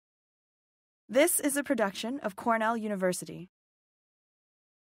This is a production of Cornell University.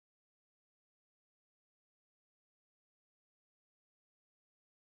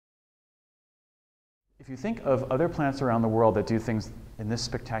 If you think of other plants around the world that do things in this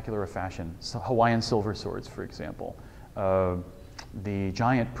spectacular fashion, so Hawaiian silver swords, for example, the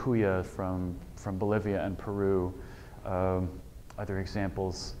giant puya from Bolivia and Peru, other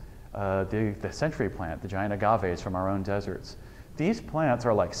examples, the century plant, the giant agaves from our own deserts. These plants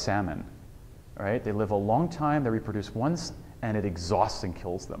are like salmon, right? They live a long time, they reproduce once, and it exhausts and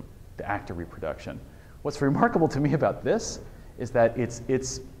kills them, the act of reproduction. What's remarkable to me about this is that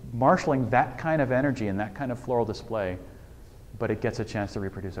it's marshaling that kind of energy and that kind of floral display, but it gets a chance to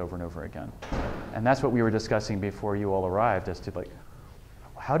reproduce over and over again. And that's what we were discussing before you all arrived, as to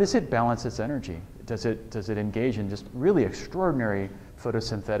how does it balance its energy? Does it engage in just really extraordinary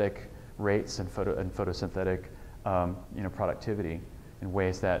photosynthetic rates and photosynthetic productivity in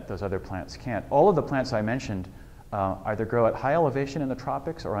ways that those other plants can't? All of the plants I mentioned either grow at high elevation in the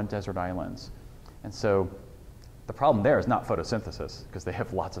tropics or on desert islands. And so the problem there is not photosynthesis, because they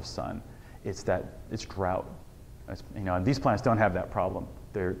have lots of sun. It's drought. And these plants don't have that problem.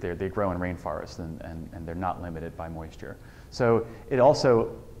 They grow in rainforests, and they're not limited by moisture. So it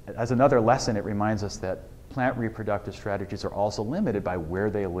also, as another lesson, it reminds us that plant reproductive strategies are also limited by where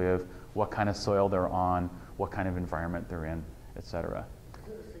they live, what kind of soil they're on, what kind of environment they're in, et cetera.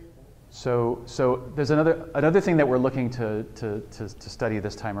 So there's another thing that we're looking to study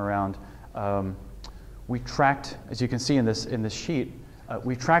this time around. We tracked, as you can see in this sheet,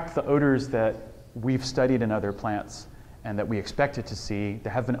 we tracked the odors that we've studied in other plants and that we expected to see.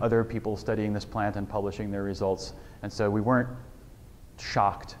 There have been other people studying this plant and publishing their results, and so we weren't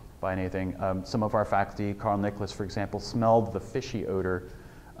shocked by anything. Some of our faculty, Carl Nicholas, for example, smelled the fishy odor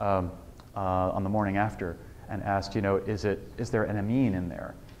on the morning after and asked, is there an amine in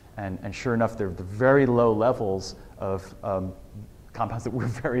there? And sure enough, there are the very low levels of compounds that we're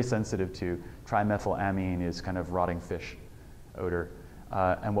very sensitive to. Trimethylamine is kind of rotting fish odor.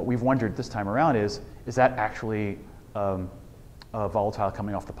 And what we've wondered this time around is that actually a volatile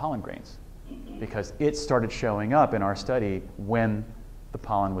coming off the pollen grains? Because it started showing up in our study when the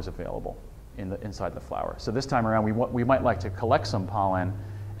pollen was available inside the flower. So this time around, we might like to collect some pollen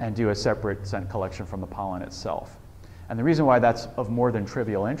and do a separate scent collection from the pollen itself. And the reason why that's of more than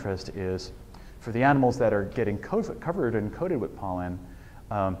trivial interest is for the animals that are getting covered and coated with pollen,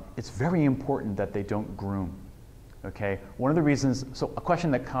 it's very important that they don't groom. Okay? One of the reasons, so a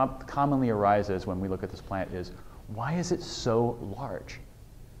question that commonly arises when we look at this plant is, why is it so large?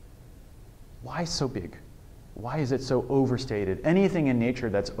 Why so big? Why is it so overstated? Anything in nature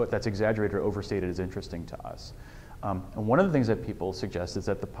that's exaggerated or overstated is interesting to us. And one of the things that people suggest is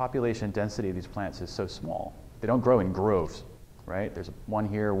that the population density of these plants is so small. They don't grow in groves, right? There's one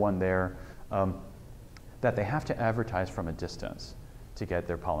here, one there, that they have to advertise from a distance to get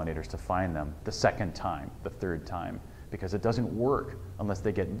their pollinators to find them the second time, the third time, because it doesn't work unless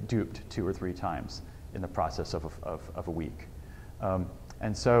they get duped 2 or 3 times in the process of a week.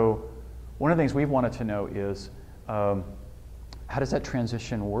 And so one of the things we've wanted to know is how does that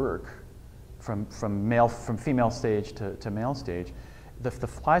transition work from female stage to male stage? The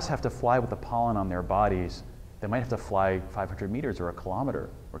flies have to fly with the pollen on their bodies. They might have to fly 500 meters or a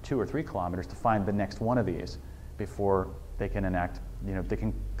kilometer or 2 or 3 kilometers to find the next one of these before they can they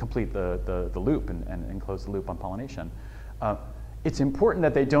can complete the loop and close the loop on pollination. It's important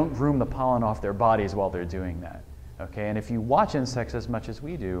that they don't groom the pollen off their bodies while they're doing that. Okay? And if you watch insects as much as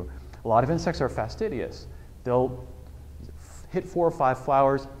we do, a lot of insects are fastidious. They'll hit 4 or 5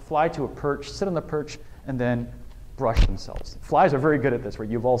 flowers, fly to a perch, sit on the perch, and then brush themselves. Flies are very good at this, right?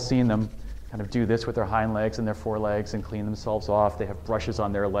 You've all seen them kind of do this with their hind legs and their forelegs and clean themselves off. They have brushes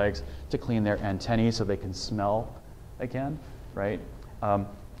on their legs to clean their antennae so they can smell again, right?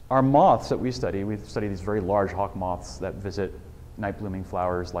 Our moths that we study these very large hawk moths that visit night blooming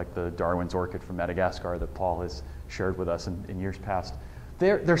flowers like the Darwin's orchid from Madagascar that Paul has shared with us in years past.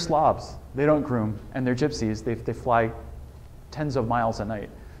 They're slobs. They don't groom, and they're gypsies. They fly tens of miles a night.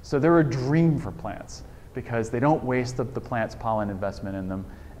 So they're a dream for plants because they don't waste the plant's pollen investment in them,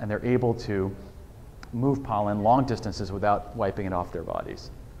 and they're able to move pollen long distances without wiping it off their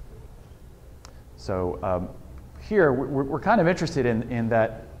bodies. So here we're kind of interested in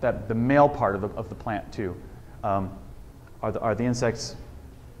that the male part of the plant too. Are the insects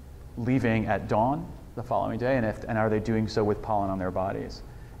leaving at dawn the following day, and are they doing so with pollen on their bodies?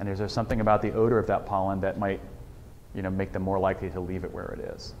 And is there something about the odor of that pollen that might make them more likely to leave it where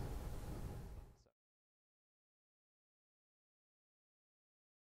it is?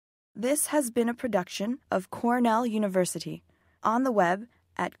 This has been a production of Cornell University. On the web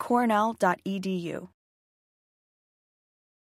at cornell.edu.